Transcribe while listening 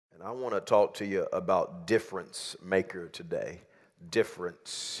I want to talk to you about difference maker today.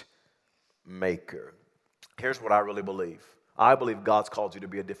 Difference maker. Here's what I really believe. I believe God's called you to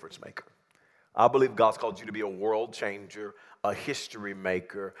be a difference maker. I believe God's called you to be a world changer, a history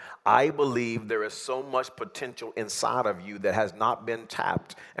maker. I believe there is so much potential inside of you that has not been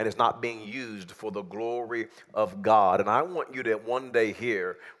tapped and is not being used for the glory of God. And I want you to one day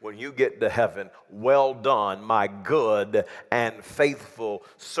hear, when you get to heaven, well done, my good and faithful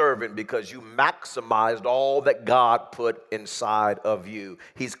servant, because you maximized all that God put inside of you.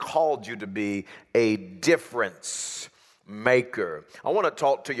 He's called you to be a difference maker. I want to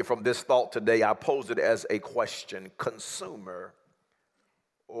talk to you from this thought today. I pose it as a question: consumer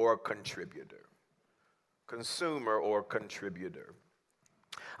or contributor? Consumer or contributor?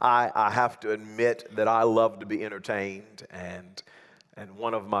 I have to admit that I love to be entertained, and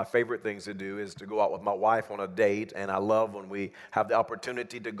one of my favorite things to do is to go out with my wife on a date, and I love when we have the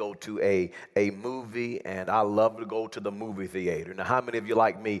opportunity to go to a movie, and I love to go to the movie theater. Now, how many of you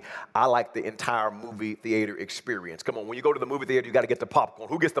like me? I like the entire movie theater experience. Come on, when you go to the movie theater, you got to get the popcorn.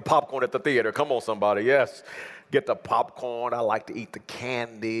 Who gets the popcorn at the theater? Come on, somebody. Yes. Get the popcorn. I like to eat the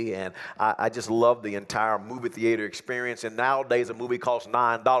candy, and I just love the entire movie theater experience. And nowadays, a movie costs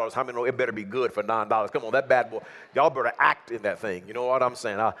 $9. How many know it better be good for $9? Come on, that bad boy. Y'all better act in that thing. You know what I'm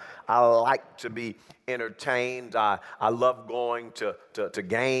saying? I like to be entertained. I love going to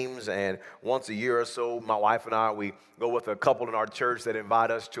games, and once a year or so, my wife and I, we go with a couple in our church that invite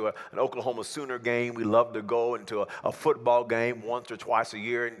us to an Oklahoma Sooner game. We love to go into a football game once or twice a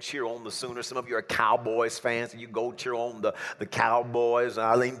year and cheer on the Sooners. Some of you are Cowboys fans, and you go cheer on the Cowboys.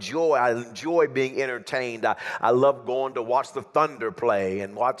 I enjoy being entertained. I love going to watch the Thunder play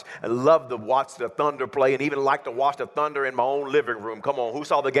I love to watch the Thunder play, and even like to watch the Thunder in my own living room. Come on, who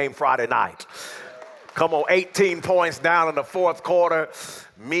saw the game Friday night? Come on, 18 points down in the fourth quarter.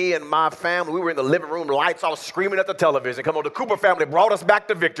 Me and my family, we were in the living room, lights off, screaming at the television. Come on, the Cooper family brought us back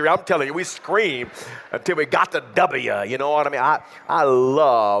to victory. I'm telling you, we screamed until we got the W. You know what I mean? I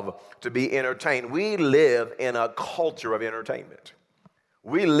love to be entertained. We live in a culture of entertainment.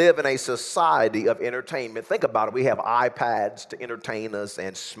 We live in a society of entertainment. Think about it. We have iPads to entertain us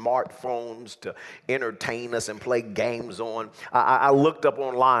and smartphones to entertain us and play games on. I looked up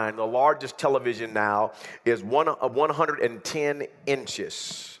online. The largest television now is 110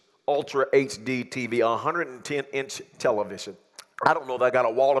 inches, Ultra HD TV, 110-inch television. I don't know if I got a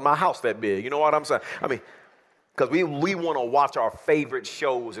wall in my house that big. You know what I'm saying? I mean, because we want to watch our favorite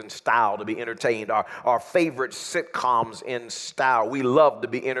shows in style to be entertained, our favorite sitcoms in style. We love to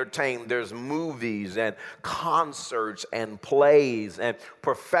be entertained. There's movies and concerts and plays and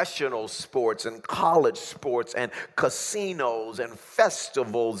professional sports and college sports and casinos and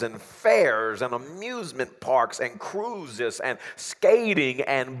festivals and fairs and amusement parks and cruises and skating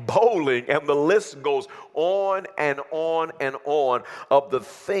and bowling, and the list goes on and on and on of the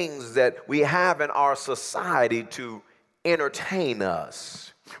things that we have in our society to entertain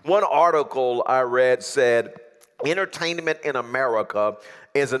us. One article I read said, entertainment in America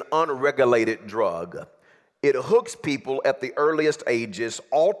is an unregulated drug. It hooks people at the earliest ages,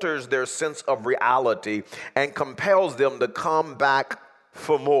 alters their sense of reality, and compels them to come back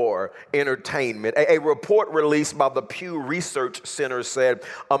for more entertainment. A report released by the Pew Research Center said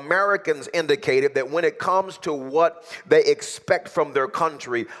Americans indicated that when it comes to what they expect from their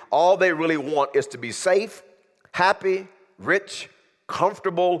country, all they really want is to be safe, happy, rich,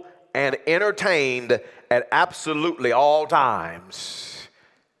 comfortable, and entertained at absolutely all times.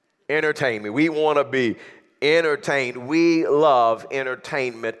 Entertainment. We want to be entertained. We love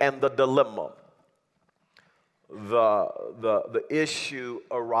entertainment. And the dilemma, the issue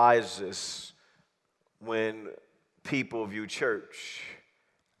arises when people view church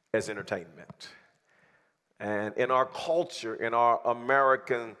as entertainment. And in our culture, in our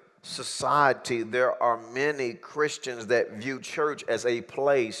American society, there are many Christians that view church as a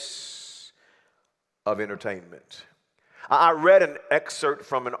place of entertainment. I read an excerpt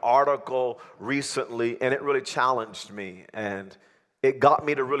from an article recently, and it really challenged me, and it got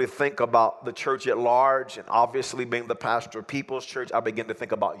me to really think about the church at large. And obviously, being the pastor of People's Church, I began to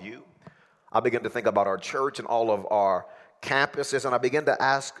think about you. I began to think about our church and all of our campuses, and I began to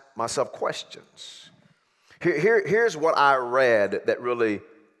ask myself questions. Here's what I read that really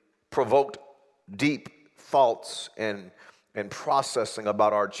provoked deep thoughts and processing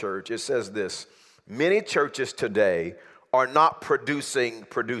about our church. It says this: many churches today are not producing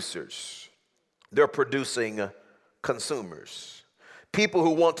producers. They're producing consumers. People who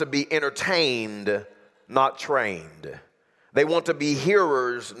want to be entertained, not trained. They want to be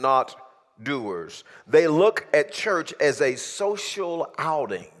hearers, not doers. They look at church as a social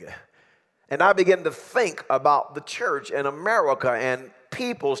outing. And I begin to think about the church in America and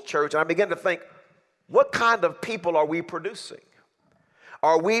people's church, and I begin to think, what kind of people are we producing?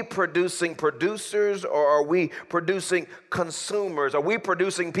 Are we producing producers, or are we producing consumers? Are we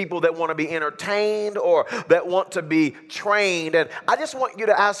producing people that want to be entertained or that want to be trained? And I just want you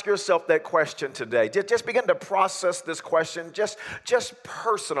to ask yourself that question today. Just begin to process this question just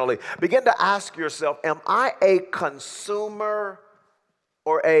personally. Begin to ask yourself, am I a consumer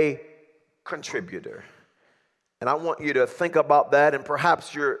or a contributor? And I want you to think about that, and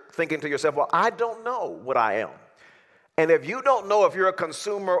perhaps you're thinking to yourself, well, I don't know what I am. And if you don't know if you're a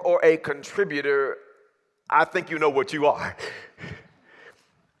consumer or a contributor, I think you know what you are.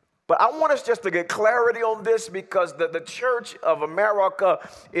 But I want us just to get clarity on this, because the church of America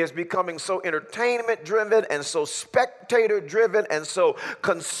is becoming so entertainment driven and so spectator driven and so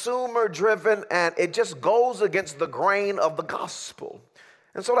consumer driven, and it just goes against the grain of the gospel.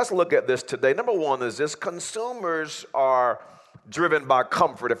 And so let's look at this today. Number one is this: consumers are driven by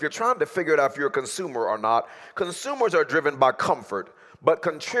comfort. If you're trying to figure out if you're a consumer or not, consumers are driven by comfort, but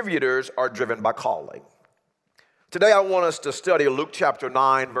contributors are driven by calling. Today I want us to study Luke chapter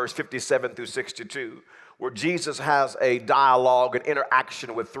 9, verse 57 through 62, where Jesus has a dialogue, an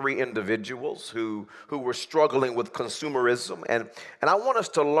interaction with three individuals who were struggling with consumerism. And I want us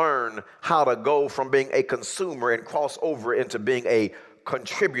to learn how to go from being a consumer and cross over into being a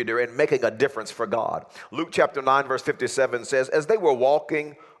contributor and making a difference for God. Luke chapter 9, verse 57 says, as they were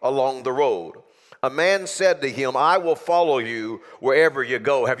walking along the road, a man said to him, I will follow you wherever you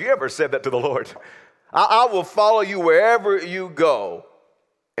go. Have you ever said that to the Lord? I will follow you wherever you go.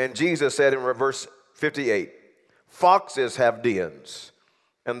 And Jesus said in verse 58, foxes have dens,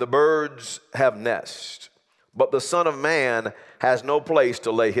 and the birds have nests, but the Son of Man has no place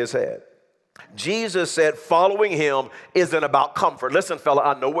to lay his head. Jesus said following him isn't about comfort. Listen, fella,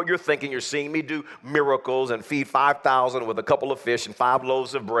 I know what you're thinking. You're seeing me do miracles and feed 5,000 with a couple of fish and 5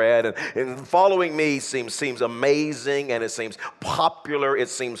 loaves of bread. And following me seems amazing, and it seems popular. It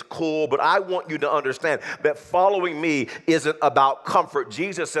seems cool. But I want you to understand that following me isn't about comfort.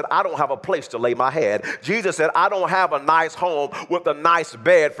 Jesus said, I don't have a place to lay my head. Jesus said, I don't have a nice home with a nice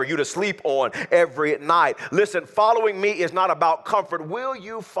bed for you to sleep on every night. Listen, following me is not about comfort. Will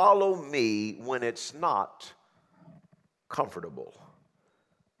you follow me when it's not comfortable?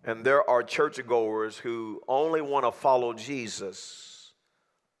 And there are churchgoers who only want to follow Jesus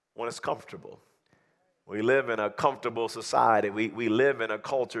when it's comfortable. We live in a comfortable society. We live in a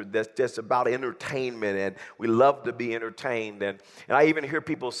culture that's just about entertainment, and we love to be entertained. And I even hear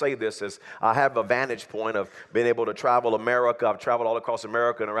people say this as I have a vantage point of being able to travel America. I've traveled all across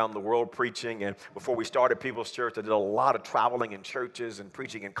America and around the world preaching. And before we started People's Church, I did a lot of traveling in churches and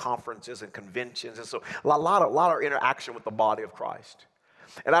preaching in conferences and conventions. And so a lot of interaction with the body of Christ.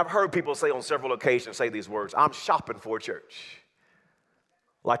 And I've heard people say on several occasions, say these words, I'm shopping for a church.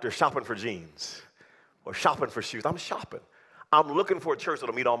 Like they're shopping for jeans or shopping for shoes. I'm shopping. I'm looking for a church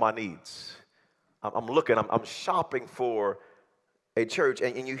that'll meet all my needs. I'm shopping for a church.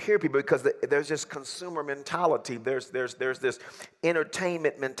 And you hear people because there's this consumer mentality. There's this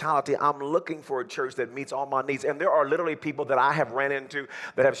entertainment mentality. I'm looking for a church that meets all my needs. And there are literally people that I have ran into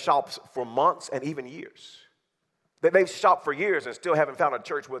that have shopped for months and even years. They've shopped for years and still haven't found a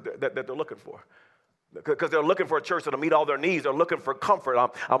church that they're looking for. Because they're looking for a church that'll meet all their needs. They're looking for comfort.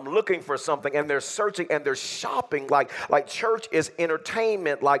 I'm looking for something, and they're searching and they're shopping like church is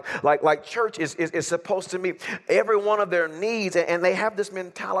entertainment, like church is supposed to meet every one of their needs, and they have this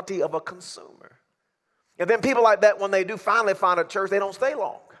mentality of a consumer. And then people like that, when they do finally find a church, they don't stay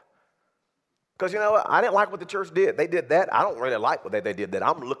long. Because you know what? I didn't like what the church did. They did that. I don't really like what they did that.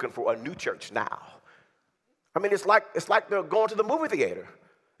 I'm looking for a new church now. I mean, it's like they're going to the movie theater.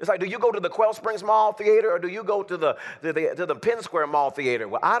 It's like, do you go to the Quail Springs Mall Theater or do you go to the Penn Square Mall Theater?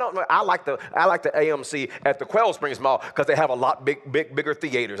 Well, I don't know. I like the AMC at the Quail Springs Mall because they have a lot bigger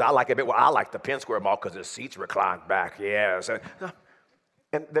theaters. I like it. Well, I like the Penn Square Mall because the seats recline back. Yeah. So,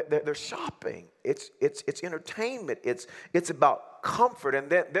 and they're shopping. It's entertainment. It's about comfort. And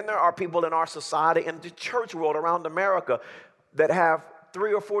then there are people in our society, in the church world around America, that have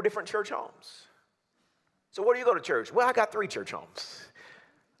 3 or 4 different church homes. So where do you go to church? Well, I got 3 church homes.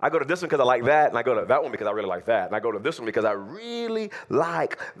 I go to this one because I like that, and I go to that one because I really like that, and I go to this one because I really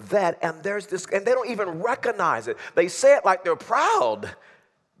like that. And there's this, and they don't even recognize it. They say it like they're proud.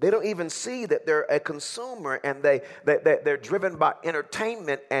 They don't even see that they're a consumer, and they're driven by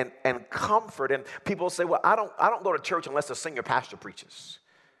entertainment and comfort. And people say, well, I don't go to church unless the senior pastor preaches.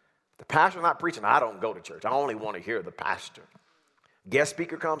 If the pastor's not preaching, I don't go to church. I only want to hear the pastor. Guest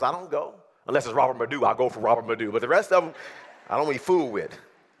speaker comes, I don't go. Unless it's Robert Madu, I'll go for Robert Madu. But the rest of them, I don't be fooled with.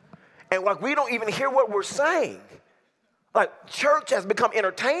 And like we don't even hear what we're saying. Like church has become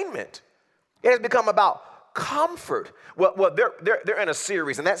entertainment. It has become about comfort. Well, they're in a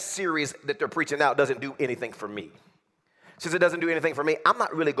series, and that series that they're preaching out doesn't do anything for me. Since it doesn't do anything for me, I'm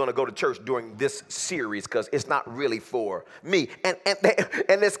not really going to go to church during this series because it's not really for me. And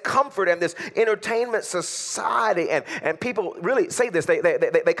this comfort and this entertainment society, and people really say this,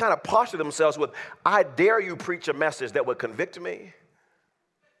 they kind of posture themselves with, I dare you preach a message that would convict me.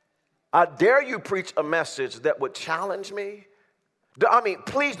 I dare you preach a message that would challenge me. I mean,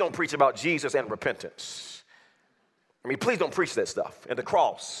 please don't preach about Jesus and repentance. I mean, please don't preach that stuff and the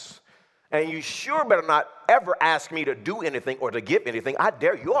cross. And you sure better not ever ask me to do anything or to give anything. I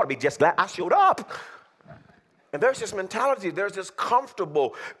dare you. You ought to be just glad I showed up. And there's this mentality. There's this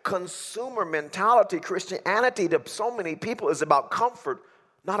comfortable consumer mentality. Christianity to so many people is about comfort,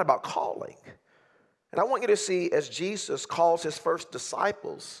 not about calling. And I want you to see as Jesus calls his first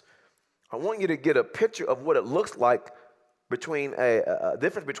disciples, I want you to get a picture of what it looks like between a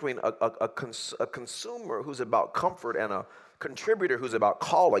difference between a consumer who's about comfort and a contributor who's about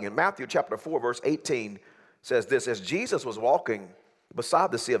calling. In Matthew chapter 4, verse 18 says this, as Jesus was walking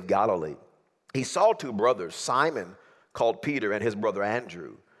beside the Sea of Galilee, he saw two brothers, Simon, called Peter, and his brother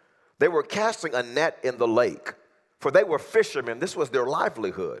Andrew. They were casting a net in the lake, for they were fishermen. This was their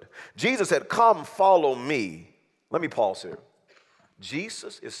livelihood. Jesus said, come, follow me. Let me pause here.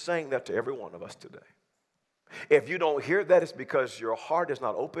 Jesus is saying that to every one of us today. If you don't hear that, it's because your heart is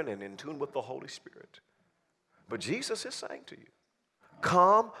not open and in tune with the Holy Spirit. But Jesus is saying to you,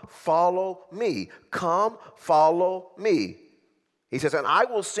 come follow me. Come follow me. He says, and I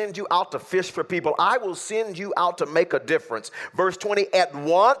will send you out to fish for people. I will send you out to make a difference. Verse 20, at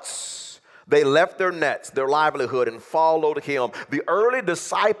once they left their nets, their livelihood, and followed him. The early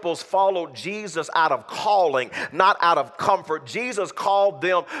disciples followed Jesus out of calling, not out of comfort. Jesus called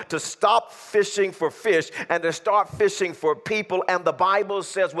them to stop fishing for fish and to start fishing for people. And the Bible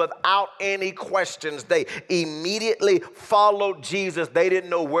says without any questions, they immediately followed Jesus. They didn't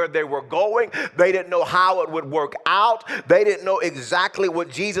know where they were going. They didn't know how it would work out. They didn't know exactly what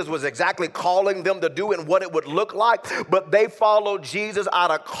Jesus was exactly calling them to do and what it would look like. But they followed Jesus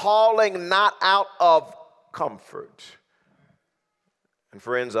out of calling, not out of comfort. And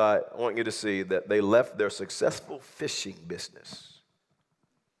friends, I want you to see that they left their successful fishing business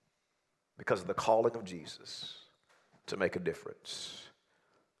because of the calling of Jesus to make a difference.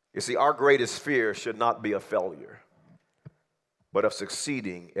 You see, our greatest fear should not be a failure, but of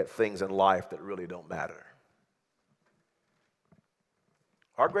succeeding at things in life that really don't matter.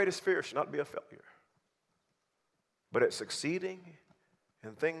 Our greatest fear should not be a failure, but at succeeding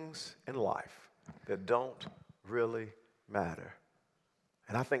and things in life that don't really matter.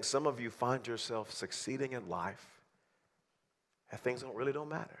 And I think some of you find yourself succeeding in life and things don't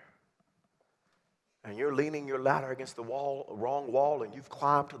matter. And you're leaning your ladder against the wall, wrong wall, and you've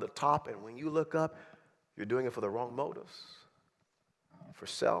climbed to the top, and when you look up, you're doing it for the wrong motives. For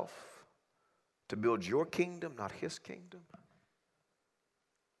self, to build your kingdom, not his kingdom.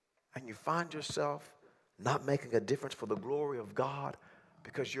 And you find yourself not making a difference for the glory of God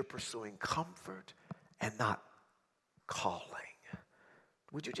because you're pursuing comfort and not calling.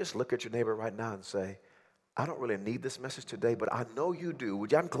 Would you just look at your neighbor right now and say, I don't really need this message today, but I know you do.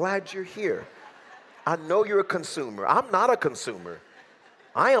 I'm glad you're here. I know you're a consumer. I'm not a consumer.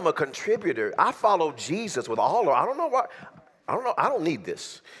 I am a contributor. I follow Jesus with all of, I don't need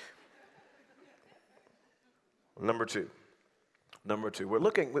this. Number two, we're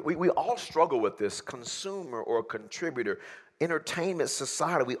looking, we all struggle with this consumer or contributor. Entertainment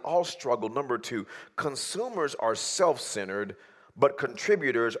society, we all struggle. Number two, consumers are self-centered, but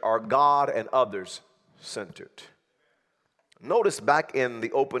contributors are God and others-centered. Notice back in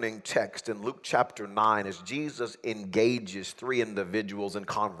the opening text in Luke chapter 9 as Jesus engages three individuals in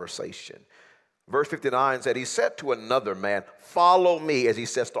conversation. Verse 59 said, he said to another man, follow me, as he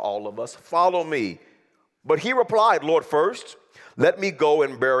says to all of us, follow me. But he replied, Lord, first, let me go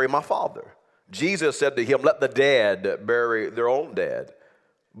and bury my father. Jesus said to him, let the dead bury their own dead,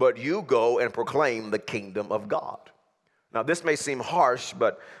 but you go and proclaim the kingdom of God. Now, this may seem harsh,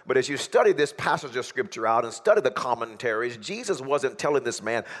 but as you study this passage of scripture out and study the commentaries, Jesus wasn't telling this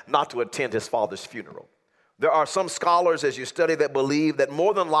man not to attend his father's funeral. There are some scholars, as you study, that believe that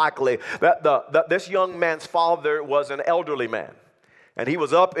more than likely that this young man's father was an elderly man. And he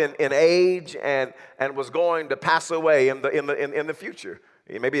was up in age and was going to pass away in the future.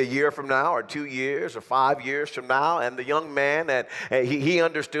 maybe a year from now or 2 years or 5 years from now, and the young man, and he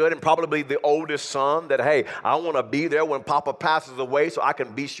understood, and probably the oldest son, that, hey, I want to be there when Papa passes away so I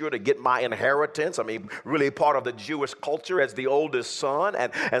can be sure to get my inheritance. I mean, really part of the Jewish culture as the oldest son,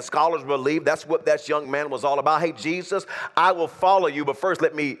 and scholars believe that's what that young man was all about. Hey, Jesus, I will follow you, but first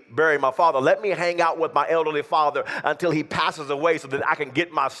let me bury my father. Let me hang out with my elderly father until he passes away so that I can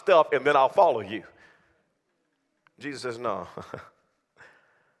get my stuff, and then I'll follow you. Jesus says, no.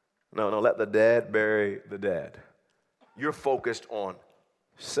 No, let the dead bury the dead. You're focused on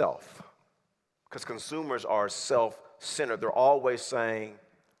self. Because consumers are self-centered. They're always saying,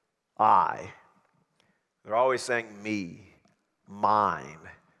 I. They're always saying me, mine.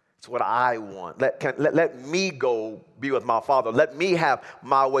 It's what I want. Let me go be with my father. Let me have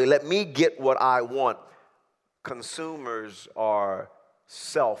my way. Let me get what I want. Consumers are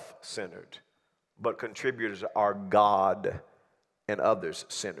self-centered, but contributors are God and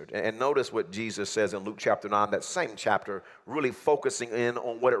others-centered. And notice what Jesus says in Luke chapter 9, that same chapter, really focusing in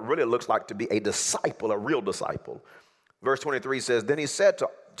on what it really looks like to be a disciple, a real disciple. Verse 23 says, then he said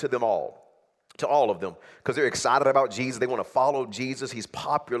to them all, to all of them, because they're excited about Jesus. They want to follow Jesus. He's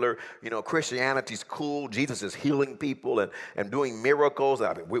popular. You know, Christianity's cool. Jesus is healing people and doing miracles.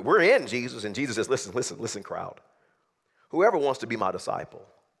 I mean, we're in Jesus. And Jesus says, listen, crowd. Whoever wants to be my disciple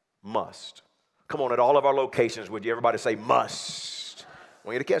must. Come on, at all of our locations, would you everybody say must? I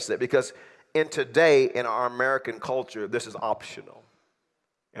want you to catch that, because today in our American culture, this is optional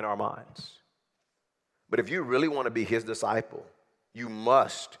in our minds. But if you really want to be his disciple, you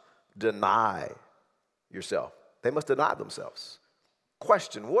must deny yourself. They must deny themselves.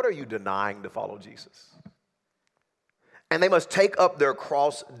 Question, what are you denying to follow Jesus? And they must take up their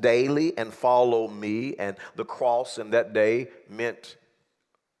cross daily and follow me. And the cross in that day meant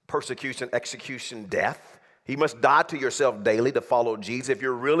persecution, execution, death. You must die to yourself daily to follow Jesus. If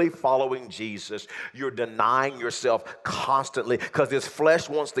you're really following Jesus, you're denying yourself constantly, because this flesh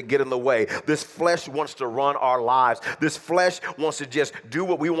wants to get in the way. This flesh wants to run our lives. This flesh wants to just do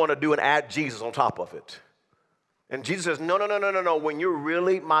what we want to do and add Jesus on top of it. And Jesus says, no. When you're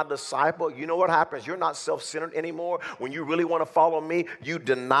really my disciple, you know what happens? You're not self-centered anymore. When you really want to follow me, you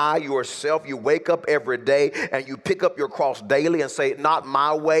deny yourself. You wake up every day and you pick up your cross daily and say, not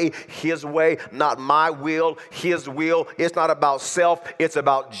my way, his way, not my will, his will. It's not about self, it's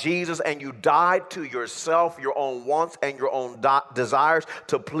about Jesus. And you die to yourself, your own wants and your own desires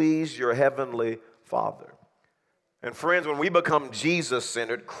to please your heavenly Father. And friends, when we become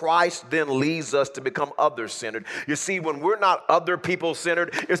Jesus-centered, Christ then leads us to become other-centered. You see, when we're not other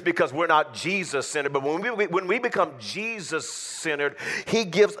people-centered, it's because we're not Jesus-centered. But when we become Jesus-centered, he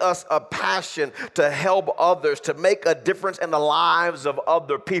gives us a passion to help others, to make a difference in the lives of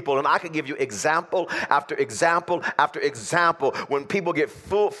other people. And I can give you example after example after example. When people get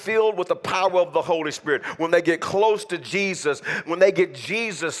filled with the power of the Holy Spirit, when they get close to Jesus, when they get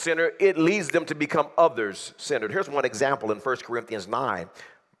Jesus-centered, it leads them to become others-centered. Here's one example in 1 Corinthians 9,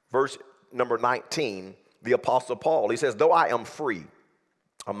 verse number 19, the Apostle Paul. He says, though I am free,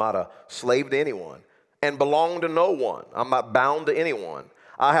 I'm not a slave to anyone, and belong to no one. I'm not bound to anyone.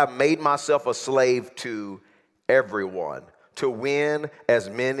 I have made myself a slave to everyone to win as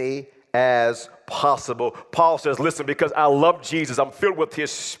many as possible. Paul says, listen, because I love Jesus, I'm filled with his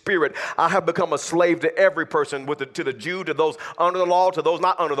spirit, I have become a slave to every person, to the Jew, to those under the law, to those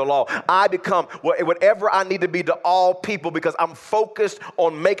not under the law. I become whatever I need to be to all people, because I'm focused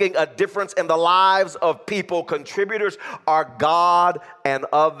on making a difference in the lives of people. Contributors are God and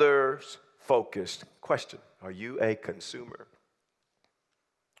others focused. Question, are you a consumer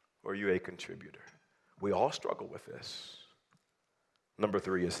or are you a contributor? We all struggle with this. Number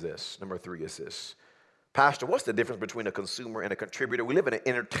three is this. Pastor, what's the difference between a consumer and a contributor? We live in an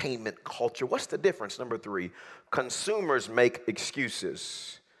entertainment culture. What's the difference? Number three, consumers make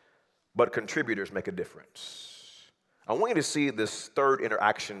excuses, but contributors make a difference. I want you to see this third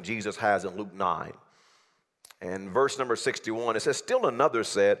interaction Jesus has in Luke 9. And verse number 61, it says, still another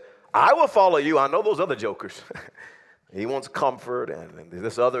said, I will follow you. I know those other jokers. He wants comfort, and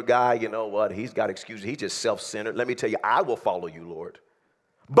this other guy, you know what, he's got excuses. He's just self-centered. Let me tell you, I will follow you, Lord.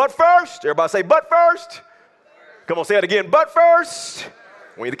 But first, everybody say, but first. Come on, say it again, but first.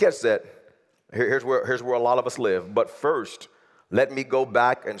 I want you to catch that. Here's where a lot of us live. But first, let me go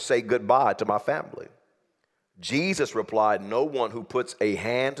back and say goodbye to my family. Jesus replied, no one who puts a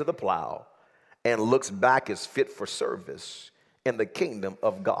hand to the plow and looks back is fit for service in the kingdom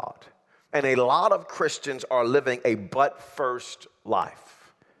of God. And a lot of Christians are living a but first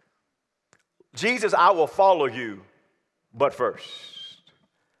life. Jesus, I will follow you, but first.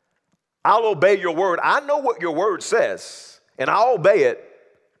 I'll obey your word. I know what your word says, and I'll obey it,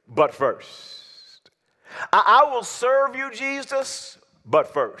 but first. I will serve you, Jesus,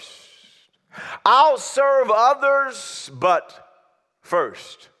 but first. I'll serve others, but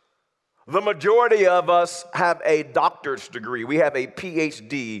first. The majority of us have a doctor's degree. We have a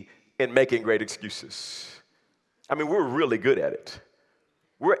PhD in making great excuses. I mean, we're really good at it.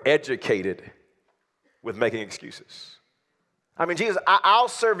 We're educated with making excuses. I mean, Jesus, I'll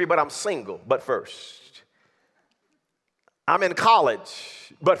serve you, but I'm single, but first. I'm in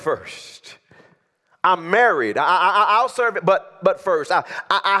college, but first. I'm married. I'll serve it, but first. I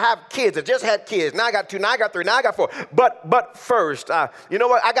have kids. I just had kids. Now I got 2. Now I got 3. Now I got 4. But first. You know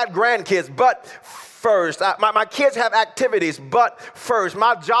what? I got grandkids. But first. My kids have activities. But first.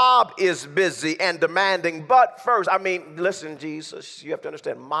 My job is busy and demanding. But first. I mean, listen, Jesus. You have to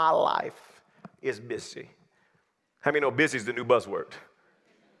understand. My life is busy. How many know busy is the new buzzword?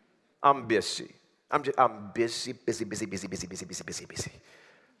 I'm busy. I'm busy.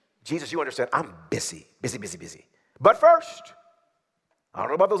 Jesus, you understand, I'm busy. But first, I don't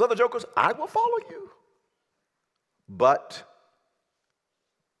know about those other jokers, I will follow you. But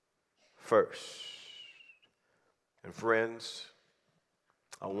first. And friends,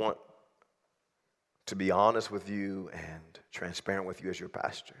 I want to be honest with you and transparent with you as your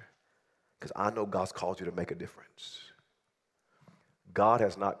pastor, because I know God's called you to make a difference. God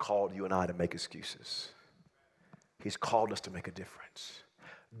has not called you and I to make excuses. He's called us to make a difference.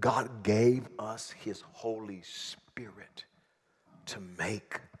 God gave us his Holy Spirit to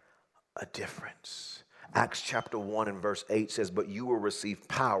make a difference. Acts chapter 1 and verse 8 says, but you will receive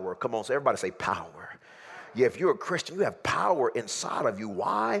power. Come on, so everybody say power. Yeah, if you're a Christian, you have power inside of you.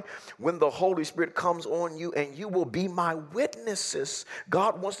 Why? When the Holy Spirit comes on you, and you will be my witnesses.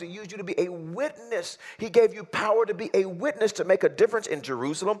 God wants to use you to be a witness. He gave you power to be a witness, to make a difference in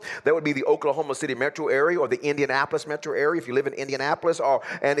Jerusalem. That would be the Oklahoma City metro area, or the Indianapolis metro area. If you live in Indianapolis,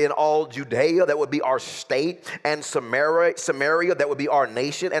 and in all Judea, that would be our state. And Samaria, that would be our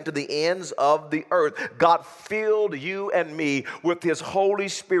nation. And to the ends of the earth. God filled you and me with his Holy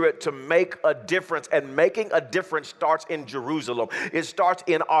Spirit to make a difference. And making a difference starts in Jerusalem. It starts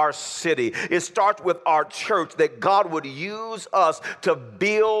in our city. It starts with our church, that God would use us to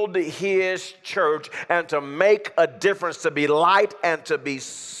build his church and to make a difference, to be light and to be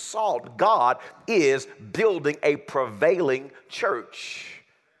salt. God is building a prevailing church.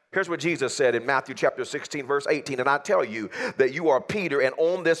 Here's what Jesus said in Matthew chapter 16, verse 18. And I tell you that you are Peter, and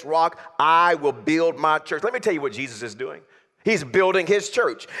on this rock I will build my church. Let me tell you what Jesus is doing. He's building his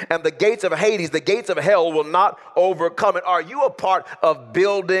church, and the gates of Hades, the gates of hell will not overcome it. Are you a part of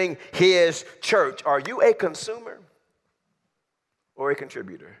building his church? Are you a consumer or a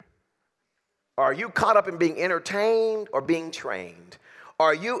contributor? Are you caught up in being entertained or being trained?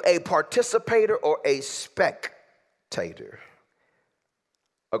 Are you a participator or a spectator?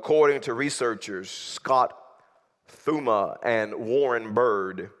 According to researchers Scott Thuma and Warren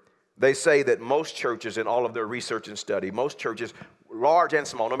Bird, they say that most churches, in all of their research and study, most churches, large and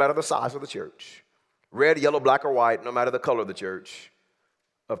small, no matter the size of the church, red, yellow, black, or white, no matter the color of the church,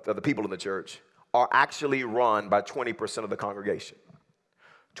 of the people in the church, are actually run by 20% of the congregation.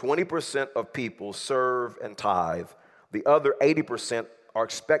 20% of people serve and tithe. The other 80% are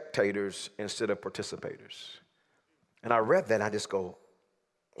spectators instead of participators. And I read that and I just go,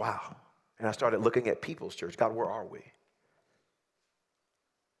 wow. And I started looking at People's Church. God, where are we?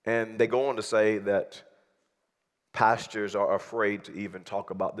 And they go on to say that pastors are afraid to even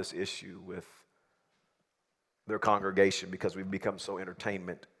talk about this issue with their congregation because we've become so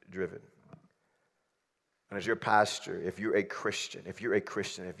entertainment driven. And as your pastor, if you're a Christian, if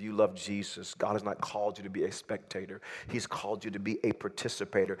you love Jesus, God has not called you to be a spectator. He's called you to be a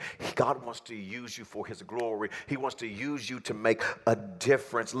participator. God wants to use you for his glory. He wants to use you to make a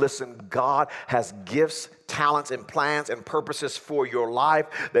difference. Listen, God has gifts, talents, and plans and purposes for your life,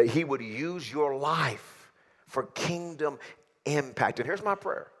 that he would use your life for kingdom impact. And here's my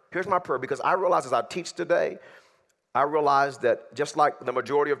prayer. Because I realize as I teach today, I realize that just like the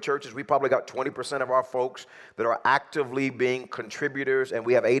majority of churches, we probably got 20% of our folks that are actively being contributors, and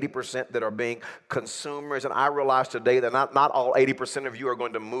we have 80% that are being consumers. And I realize today that not all 80% of you are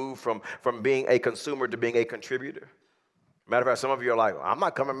going to move from being a consumer to being a contributor. Matter of fact, some of you are like, I'm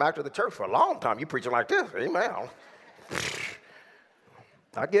not coming back to the church for a long time. You preaching like this. Amen.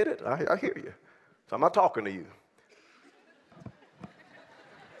 I get it. I hear you. So I'm not talking to you.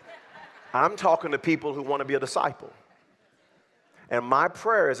 I'm talking to people who want to be a disciple. And my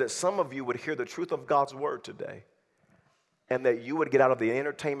prayer is that some of you would hear the truth of God's word today, and that you would get out of the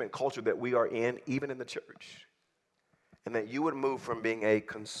entertainment culture that we are in, even in the church, and that you would move from being a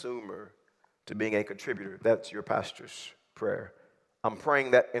consumer to being a contributor. That's your pastor's prayer I'm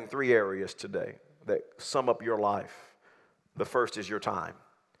praying that in 3 areas today that sum up your life. The first is your time.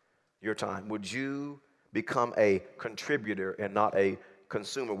 Your time. Would you become a contributor and not a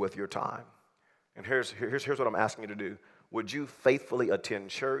consumer with your time? And here's what I'm asking you to do. Would you faithfully attend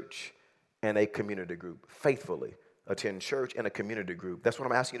church and a community group? Faithfully attend church and a community group. That's what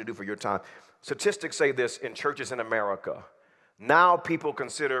I'm asking you to do for your time. Statistics say this in churches in America. Now people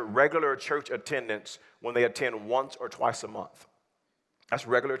consider regular church attendance when they attend once or twice a month. That's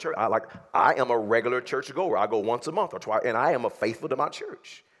regular church. I am a regular church goer. I go once a month or twice, and I am faithful to my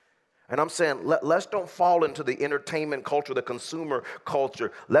church. And I'm saying, let's don't fall into the entertainment culture, the consumer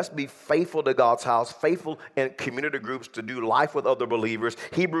culture. Let's be faithful to God's house, faithful in community groups to do life with other believers.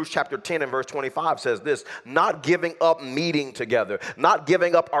 Hebrews chapter 10 and verse 25 says this, not giving up meeting together, not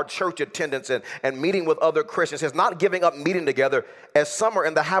giving up our church attendance and meeting with other Christians. It says not giving up meeting together as some are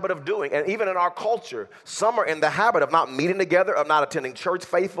in the habit of doing. And even in our culture, some are in the habit of not meeting together, of not attending church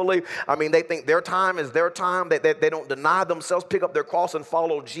faithfully. I mean, they think their time is their time. They don't deny themselves, pick up their cross and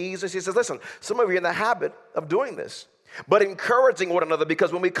follow Jesus. He says, listen, some of you are in the habit of doing this, but encouraging one another,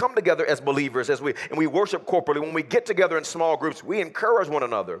 because when we come together as believers, and we worship corporately, when we get together in small groups, we encourage one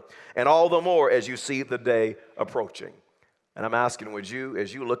another, and all the more as you see the day approaching. And I'm asking, would you,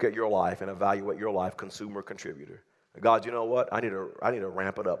 as you look at your life and evaluate your life, consumer, contributor, God, you know what? I need to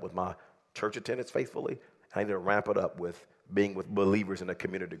ramp it up with my church attendance faithfully. I need to ramp it up with being with believers in a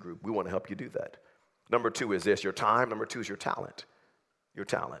community group. We want to help you do that. Number 2 is this, your time. Number 2 is your talent. Your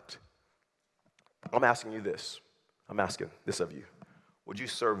talent. I'm asking you this. I'm asking this of you. Would you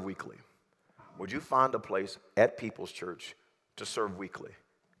serve weekly? Would you find a place at People's Church to serve weekly?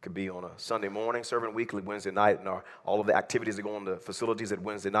 It could be on a Sunday morning, serving weekly, Wednesday night, and all of the activities that go on the facilities at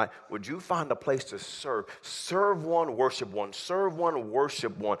Wednesday night. Would you find a place to serve? Serve one, worship one. Serve one,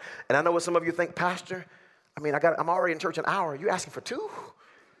 worship one. And I know what some of you think, Pastor, I mean, I'm already in church an hour. You asking for 2?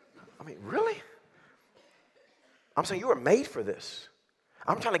 I mean, really? I'm saying you were made for this.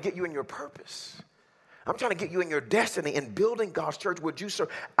 I'm trying to get you in your purpose. I'm trying to get you in your destiny in building God's church. Would you serve?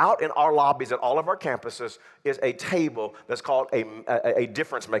 Out in our lobbies at all of our campuses is a table that's called a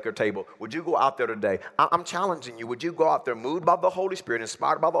difference maker table. Would you go out there today? I'm challenging you. Would you go out there moved by the Holy Spirit,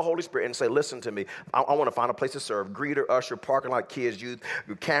 inspired by the Holy Spirit, and say, listen to me. I want to find a place to serve. Greeter, usher, parking lot, kids, youth,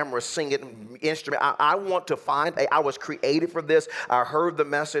 camera, sing it, instrument. I want to find I was created for this. I heard the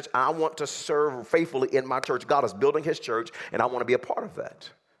message. I want to serve faithfully in my church. God is building his church, and I want to be a part of that.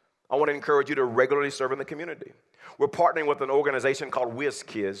 I want to encourage you to regularly serve in the community. We're partnering with an organization called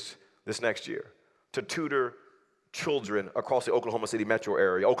WizKids this next year to tutor children across the Oklahoma City metro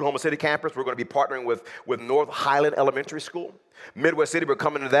area. Oklahoma City campus, we're going to be partnering with North Highland Elementary School. Midwest City, we're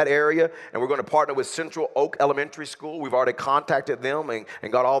coming to that area, and we're going to partner with Central Oak Elementary School. We've already contacted them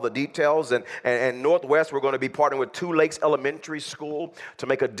and got all the details. And Northwest, we're going to be partnering with Two Lakes Elementary School to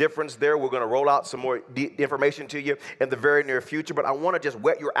make a difference there. We're going to roll out some more information to you in the very near future. But I want to just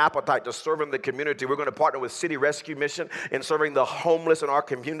whet your appetite to serve in the community. We're going to partner with City Rescue Mission in serving the homeless in our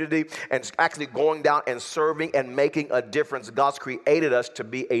community and actually going down and serving and making a difference. God's created us to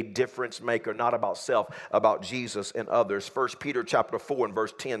be a difference maker, not about self, about Jesus and others. 1 Peter chapter 4 and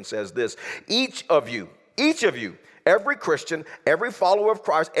verse 10 says this, each of you, every Christian, every follower of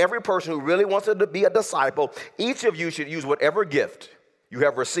Christ, every person who really wants to be a disciple, each of you should use whatever gift you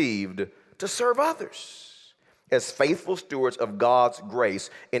have received to serve others as faithful stewards of God's grace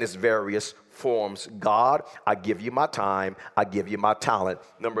in its various forms. God, I give you my time. I give you my talent.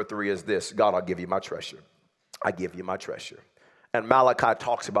 Number 3 is this, God, I'll give you my treasure. I give you my treasure. And Malachi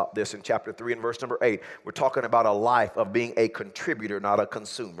talks about this in chapter 3 and verse number 8. We're talking about a life of being a contributor, not a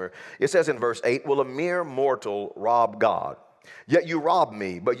consumer. It says in verse 8, will a mere mortal rob God? Yet you rob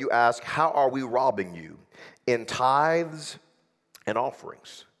me, but you ask, how are we robbing you? In tithes and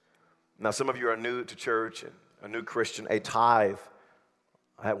offerings. Now, some of you are new to church and a new Christian. A tithe,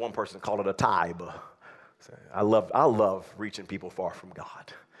 I had one person call it a tithe. I love reaching people far from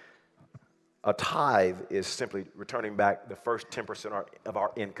God. A tithe is simply returning back the first 10% of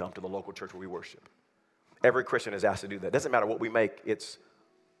our income to the local church where we worship. Every Christian is asked to do that. It doesn't matter what we make. It's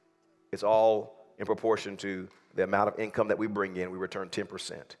all in proportion to the amount of income that we bring in. We return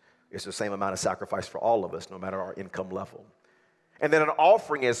 10%. It's the same amount of sacrifice for all of us, no matter our income level. And then an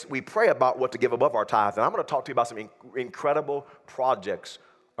offering is we pray about what to give above our tithe. And I'm going to talk to you about some incredible projects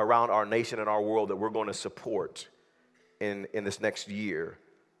around our nation and our world that we're going to support in this next year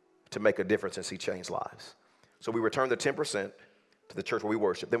to make a difference and see change lives. So we return the 10% to the church where we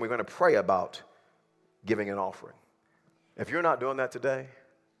worship. Then we're going to pray about giving an offering. If you're not doing that today,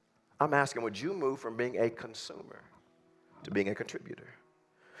 I'm asking, would you move from being a consumer to being a contributor?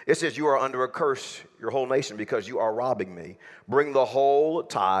 It says, you are under a curse, your whole nation, because you are robbing me. Bring the whole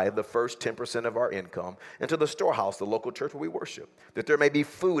tithe, the first 10% of our income, into the storehouse, the local church where we worship, that there may be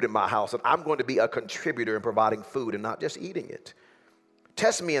food in my house, and I'm going to be a contributor in providing food and not just eating it.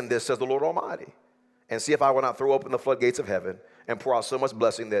 Test me in this, says the Lord Almighty, and see if I will not throw open the floodgates of heaven and pour out so much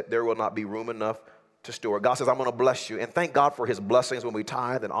blessing that there will not be room enough to store. God says, I'm going to bless you. And thank God for his blessings when we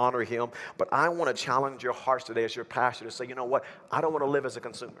tithe and honor him. But I want to challenge your hearts today as your pastor to say, you know what? I don't want to live as a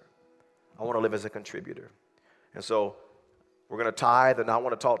consumer. I want to live as a contributor. And so we're going to tithe, and I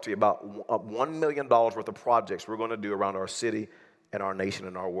want to talk to you about $1 million worth of projects we're going to do around our city and our nation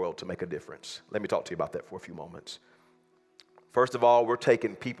and our world to make a difference. Let me talk to you about that for a few moments. First of all, we're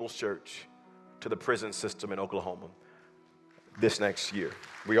taking People's Church to the prison system in Oklahoma this next year.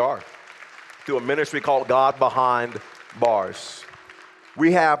 We are. Through a ministry called God Behind Bars.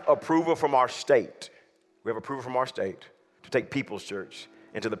 We have approval from our state. We have approval from our state to take People's Church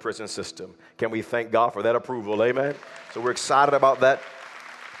into the prison system. Can we thank God for that approval? Amen. So we're excited about that.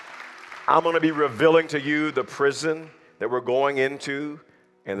 I'm going to be revealing to you the prison that we're going into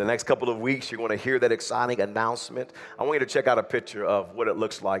in the next couple of weeks. You're going to hear that exciting announcement. I want you to check out a picture of what it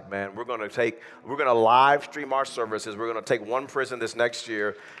looks like, man. We're going to live stream our services. We're going to take one prison this next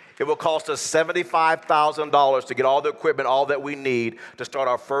year. It will cost us $75,000 to get all the equipment, all that we need to start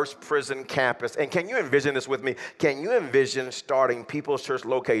our first prison campus. And can you envision this with me? Can you envision starting People's Church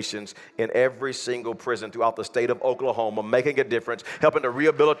locations in every single prison throughout the state of Oklahoma, making a difference, helping to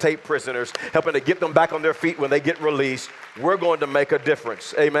rehabilitate prisoners, helping to get them back on their feet when they get released? We're going to make a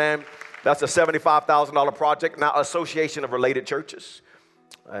difference. Amen. That's a $75,000 project. Now, Association of Related Churches.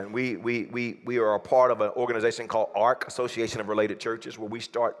 And we are a part of an organization called ARC, Association of Related Churches, where we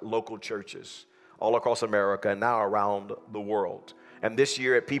start local churches all across America and now around the world. And this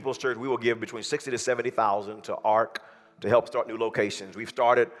year at People's Church, we will give between $60,000 to $70,000 to ARC to help start new locations. We've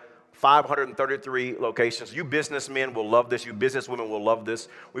started 533 locations. You businessmen will love this. You businesswomen will love this.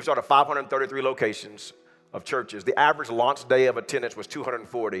 We've started 533 locations of churches. The average launch day of attendance was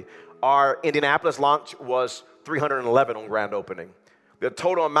 240. Our Indianapolis launch was 311 on grand opening. The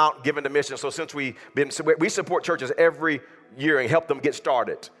total amount given to missions. So since we support churches every year and help them get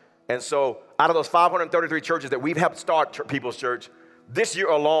started. And so out of those 533 churches that we've helped start People's Church, this year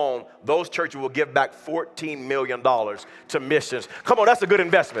alone, those churches will give back $14 million to missions. Come on, that's a good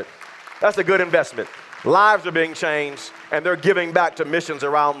investment. That's a good investment. Lives are being changed, and they're giving back to missions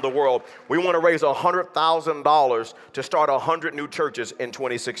around the world. We want to raise $100,000 to start 100 new churches in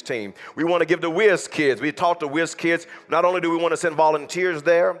 2016. We want to give to Whiz Kids. We talked to Whiz Kids. Not only do we want to send volunteers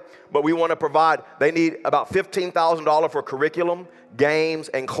there, but we want to provide, they need about $15,000 for curriculum, games,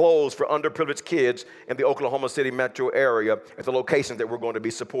 and clothes for underprivileged kids in the Oklahoma City metro area at the locations that we're going to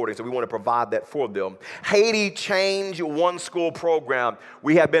be supporting. So we want to provide that for them. Haiti Change One School program.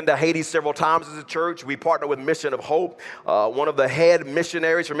 We have been to Haiti several times as a church. We partner with Mission of Hope. One of the head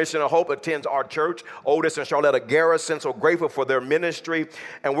missionaries for Mission of Hope attends our church, Otis and Charlotta Garrison. So grateful for their ministry.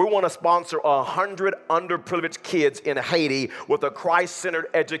 And we want to sponsor 100 underprivileged kids in Haiti with a Christ-centered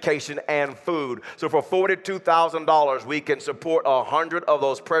education and food. So for $42,000, we can support 100 of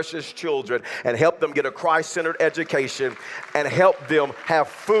those precious children and help them get a Christ-centered education and help them have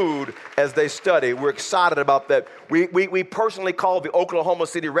food as they study. We're excited about that. We personally called the Oklahoma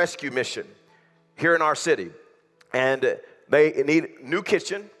City Rescue Mission here in our city, and they need new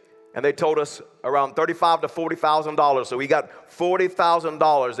kitchen, and they told us around $35,000 to $40,000. So we got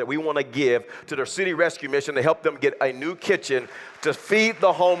 $40,000 that we want to give to their city rescue mission to help them get a new kitchen to feed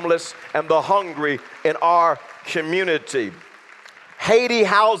the homeless and the hungry in our community. Haiti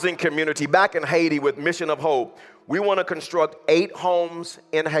Housing Community, back in Haiti with Mission of Hope, we want to construct 8 homes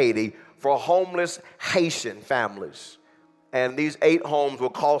in Haiti for homeless Haitian families. And these 8 homes will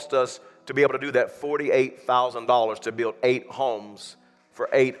cost us, to be able to do that, $48,000 to build 8 homes for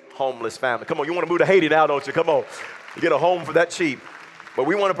 8 homeless families. Come on, you want to move to Haiti now, don't you? Come on, you get a home for that cheap. But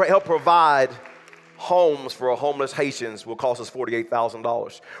we want to help provide homes for homeless Haitians. Will cost us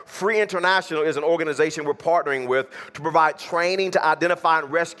 $48,000. Free International is an organization we're partnering with to provide training to identify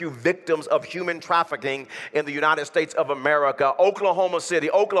and rescue victims of human trafficking in the United States of America. Oklahoma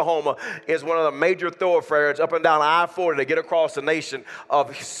City, Oklahoma is one of the major thoroughfares up and down I-40 to get across the nation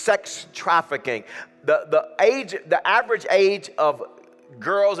of sex trafficking. The average age of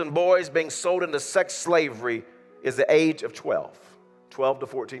girls and boys being sold into sex slavery is the age of 12 to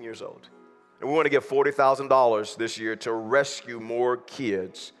 14 years old. And we want to give $40,000 this year to rescue more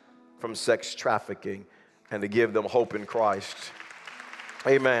kids from sex trafficking and to give them hope in Christ.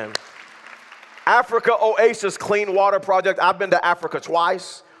 Amen. Africa Oasis Clean Water Project. I've been to Africa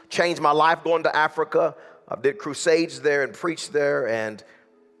twice, changed my life going to Africa. I did crusades there and preached there, and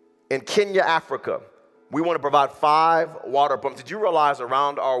in Kenya, Africa, we want to provide 5 water pumps. Did you realize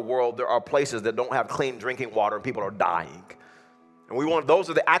around our world there are places that don't have clean drinking water and people are dying? And those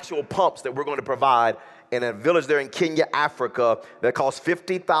are the actual pumps that we're going to provide in a village there in Kenya, Africa, that costs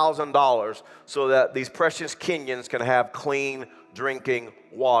 $50,000 so that these precious Kenyans can have clean drinking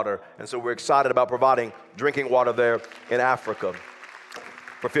water. And so we're excited about providing drinking water there in Africa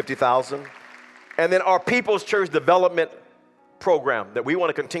for $50,000. And then our People's Church Development Program that we want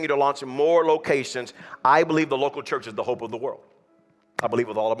to continue to launch in more locations. I believe the local church is the hope of the world. I believe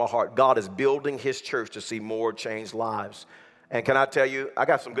with all of my heart, God is building his church to see more changed lives. And can I tell you, I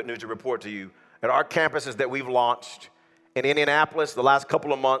got some good news to report to you. At our campuses that we've launched in Indianapolis, the last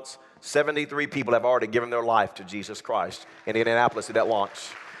couple of months, 73 people have already given their life to Jesus Christ in Indianapolis at that launch.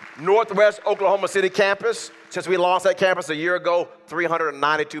 Northwest Oklahoma City campus, since we launched that campus a year ago,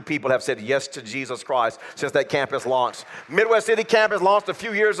 392 people have said yes to Jesus Christ since that campus launched. Midwest City campus launched a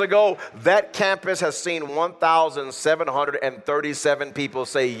few years ago. That campus has seen 1,737 people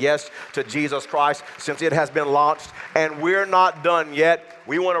say yes to Jesus Christ since it has been launched. And we're not done yet.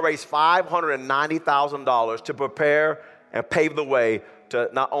 We want to raise $590,000 to prepare and pave the way to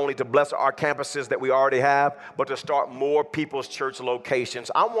not only to bless our campuses that we already have, but to start more People's Church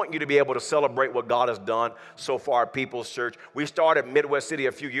locations. I want you to be able to celebrate what God has done so far at People's Church. We started Midwest City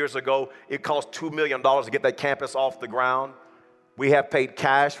a few years ago. It cost $2 million to get that campus off the ground. We have paid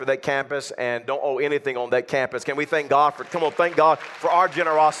cash for that campus and don't owe anything on that campus. Can we thank God thank God for our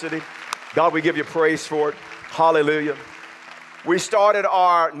generosity. God, we give you praise for it. Hallelujah. We started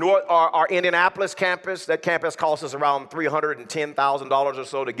our Indianapolis campus. That campus cost us around $310,000 or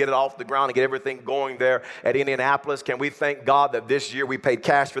so to get it off the ground and get everything going there at Indianapolis. Can we thank God that this year we paid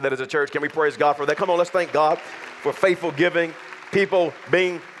cash for that as a church? Can we praise God for that? Come on, let's thank God for faithful giving, people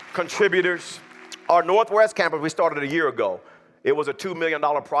being contributors. Our Northwest campus, we started a year ago. It was a $2 million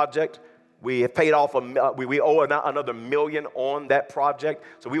project. We have paid off, we owe another $1 million on that project.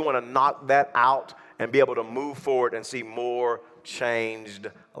 So we want to knock that out and be able to move forward and see more changed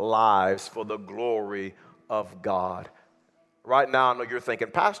lives for the glory of God. Right now, I know you're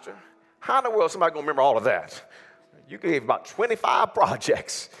thinking, Pastor, how in the world is somebody going to remember all of that? You gave about 25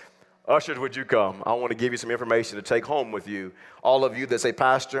 projects. Ushers, would you come? I want to give you some information to take home with you. All of you that say,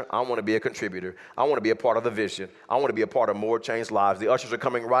 Pastor, I want to be a contributor. I want to be a part of the vision. I want to be a part of more changed lives. The ushers are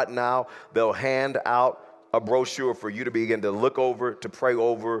coming right now. They'll hand out a brochure for you to begin to look over, to pray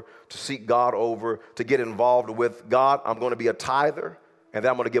over, to seek God over, to get involved with. God, I'm going to be a tither, and then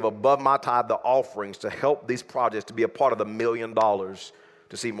I'm going to give above my tithe the offerings to help these projects to be a part of the $1 million to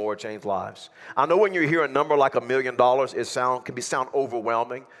see more changed lives. I know when you hear a number like $1 million, it can sound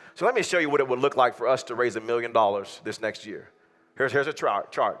overwhelming. So let me show you what it would look like for us to raise $1 million this next year. Here's a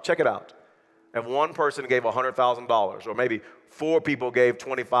chart. Check it out. If one person gave $100,000, or maybe 4 people gave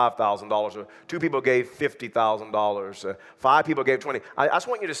 $25,000, or 2 people gave $50,000, 5 people gave $20,000. I just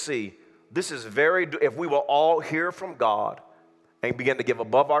want you to see, this is if we will all hear from God and begin to give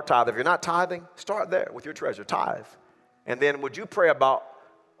above our tithe. If you're not tithing, start there with your treasure, tithe. And then would you pray about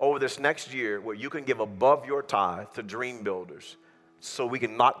over this next year where you can give above your tithe to dream builders so we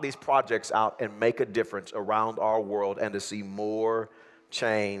can knock these projects out and make a difference around our world and to see more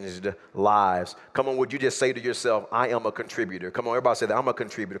changed lives. Come on, would you just say to yourself, I am a contributor? Come on, everybody say that. I'm a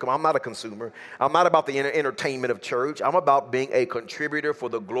contributor. Come on, I'm not a consumer. I'm not about the entertainment of church. I'm about being a contributor for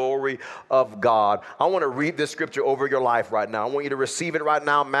the glory of God. I want to read this scripture over your life right now. I want you to receive it right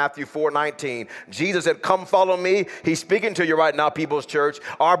now, Matthew 4:19. Jesus said, come follow me. He's speaking to you right now, People's Church.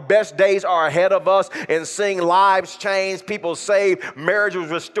 Our best days are ahead of us in seeing lives changed, people saved, marriages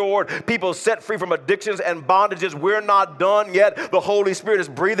restored, people set free from addictions and bondages. We're not done yet. The Holy Spirit is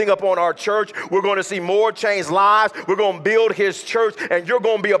breathing upon our church. We're going to see more changed lives. We're going to build his church, and you're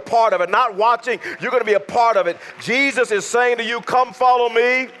going to be a part of it. Not watching, you're going to be a part of it. Jesus is saying to you, come follow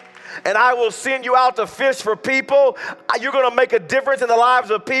me, and I will send you out to fish for people. You're going to make a difference in the lives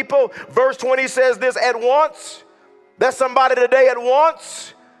of people. Verse 20 says this, at once. That's somebody today, at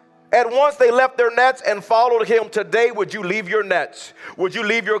once. At once they left their nets and followed him. Today, would you leave your nets? Would you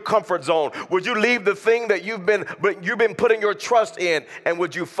leave your comfort zone? Would you leave the thing that you've been putting your trust in? And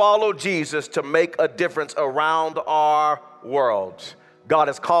would you follow Jesus to make a difference around our world? God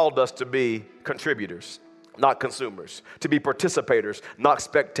has called us to be contributors, not consumers, to be participators, not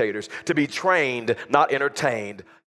spectators, to be trained, not entertained.